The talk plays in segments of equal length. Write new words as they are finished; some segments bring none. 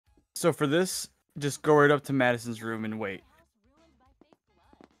So for this, just go right up to Madison's room and wait.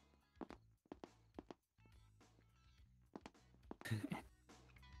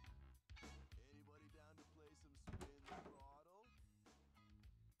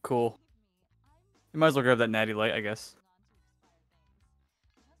 Cool. You might as well grab that natty light, I guess.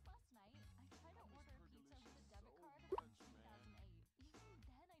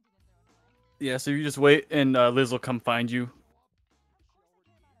 Yeah, so you just wait, and Liz will come find you.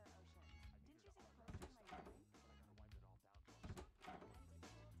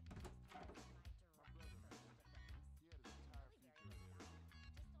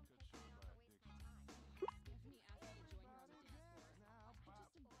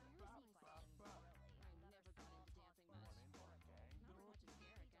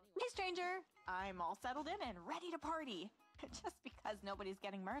 Hey, stranger! I'm all settled in and ready to party. Just because nobody's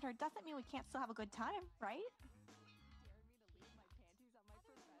getting murdered doesn't mean we can't still have a good time, right?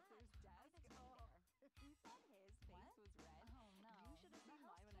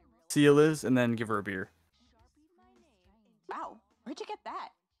 See you, Liz, and then give her a beer. Wow, where'd you get that?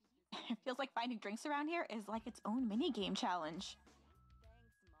 It feels like finding drinks around here is like its own mini-game challenge.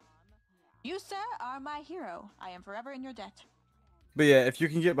 You, sir, are my hero. I am forever in your debt. But yeah, if you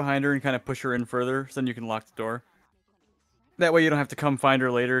can get behind her and kind of push her in further, so then you can lock the door. That way you don't have to come find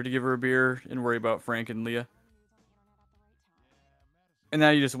her later to give her a beer and worry about Frank and Leah. And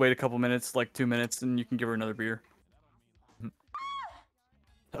now you just wait a couple minutes, like 2 minutes, and you can give her another beer.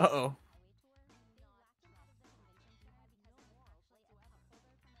 Uh-oh.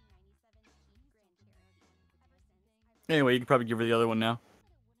 Anyway, you can probably give her the other one now.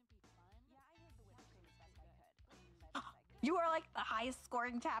 You are like the highest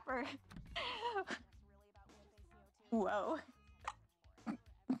scoring tapper. Whoa.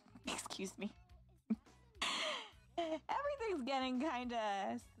 Excuse me. Everything's getting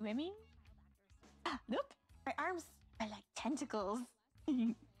kinda swimmy. Look, my arms are like tentacles.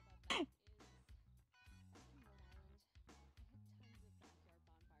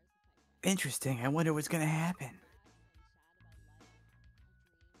 Interesting. I wonder what's gonna happen.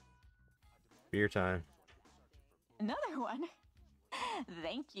 Beer time. Another one.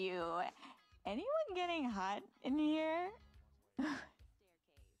 Thank you. Anyone getting hot in here? Who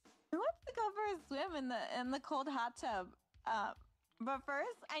wants to go for a swim in the cold hot tub? But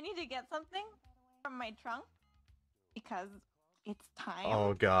first, I need to get something from my trunk because it's time.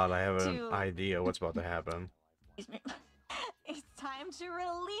 Oh god, I have an idea what's about to happen. It's time to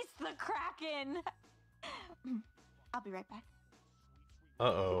release the Kraken. I'll be right back.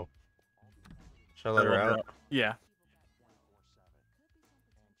 Uh-oh. Should I let her out? Yeah.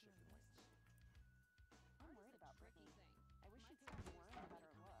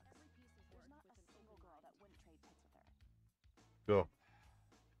 Go.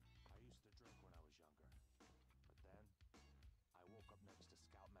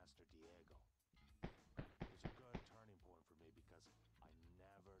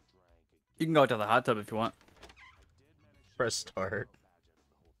 You can go out to the hot tub if you want. Press start.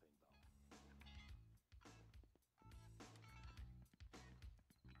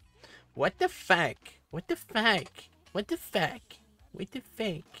 What the fuck? What the fuck? What the fuck? What the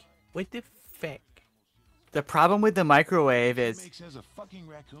fuck? What the fuck? The problem with the microwave is... Makes has a fucking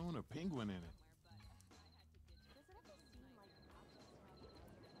raccoon or penguin in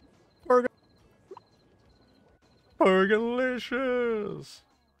it. Burgalicious!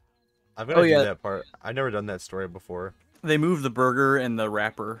 I've got to do that part. I've never done that story before. They moved the burger and the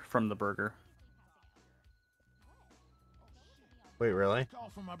wrapper from the burger. Wait, really?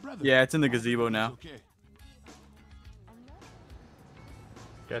 Yeah, it's in the gazebo now.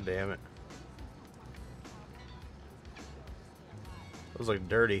 God damn it. It was like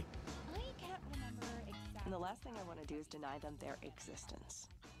dirty. I can't remember exactly. And the last thing I want to do is deny them their existence.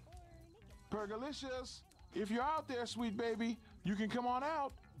 Burgalicious, if you're out there, sweet baby, you can come on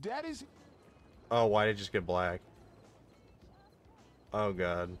out. Daddy's... Oh, why did it just get black? Oh,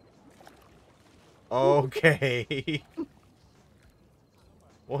 God. Okay.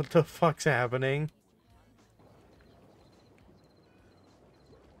 What the fuck's happening?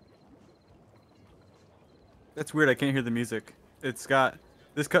 That's weird, I can't hear the music. It's got...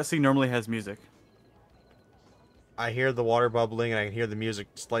 This cutscene normally has music. I hear the water bubbling and I can hear the music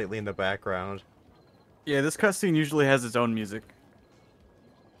slightly in the background. Yeah, this cutscene usually has its own music.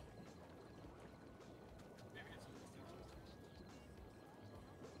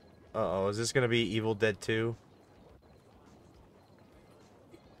 Uh-oh, is this gonna be Evil Dead 2?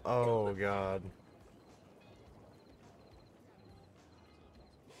 Oh, God.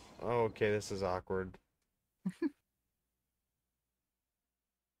 Okay, this is awkward.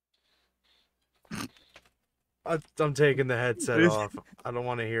 I'm taking the headset off. I don't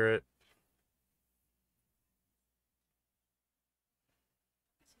want to hear it.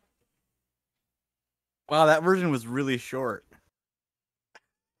 Wow, that version was really short.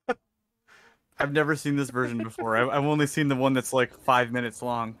 I've never seen this version before. I've only seen the one that's like 5 minutes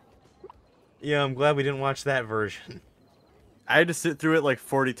long. Yeah, I'm glad we didn't watch that version. I had to sit through it like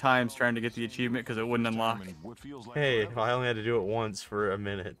 40 times trying to get the achievement because it wouldn't unlock. Hey, I only had to do it once for a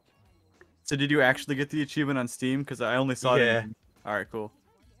minute. So did you actually get the achievement on Steam? Because I only saw it. Yeah. All right, cool.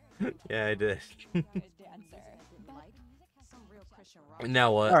 Yeah, I did.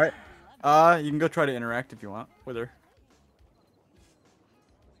 Now what? All right. You can go try to interact if you want with her.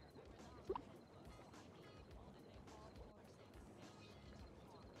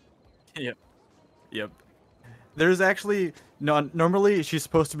 Yep. Yep. There's actually no. Normally, she's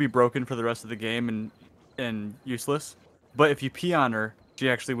supposed to be broken for the rest of the game and useless. But if you pee on her, she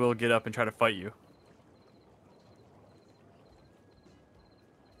actually will get up and try to fight you.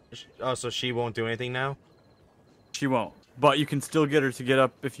 Oh, so she won't do anything now? She won't. But you can still get her to get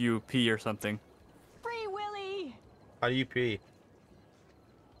up if you pee or something. Free Willy! How do you pee?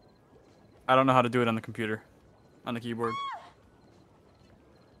 I don't know how to do it on the computer, on the keyboard.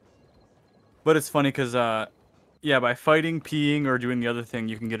 But it's funny because, yeah, by fighting, peeing, or doing the other thing,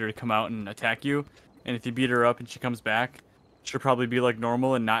 you can get her to come out and attack you. And if you beat her up and she comes back, she'll probably be like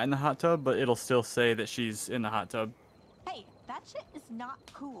normal and not in the hot tub, but it'll still say that she's in the hot tub. Hey, that shit is not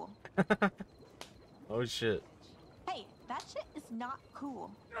cool. Oh shit. Hey, that shit is not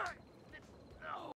cool.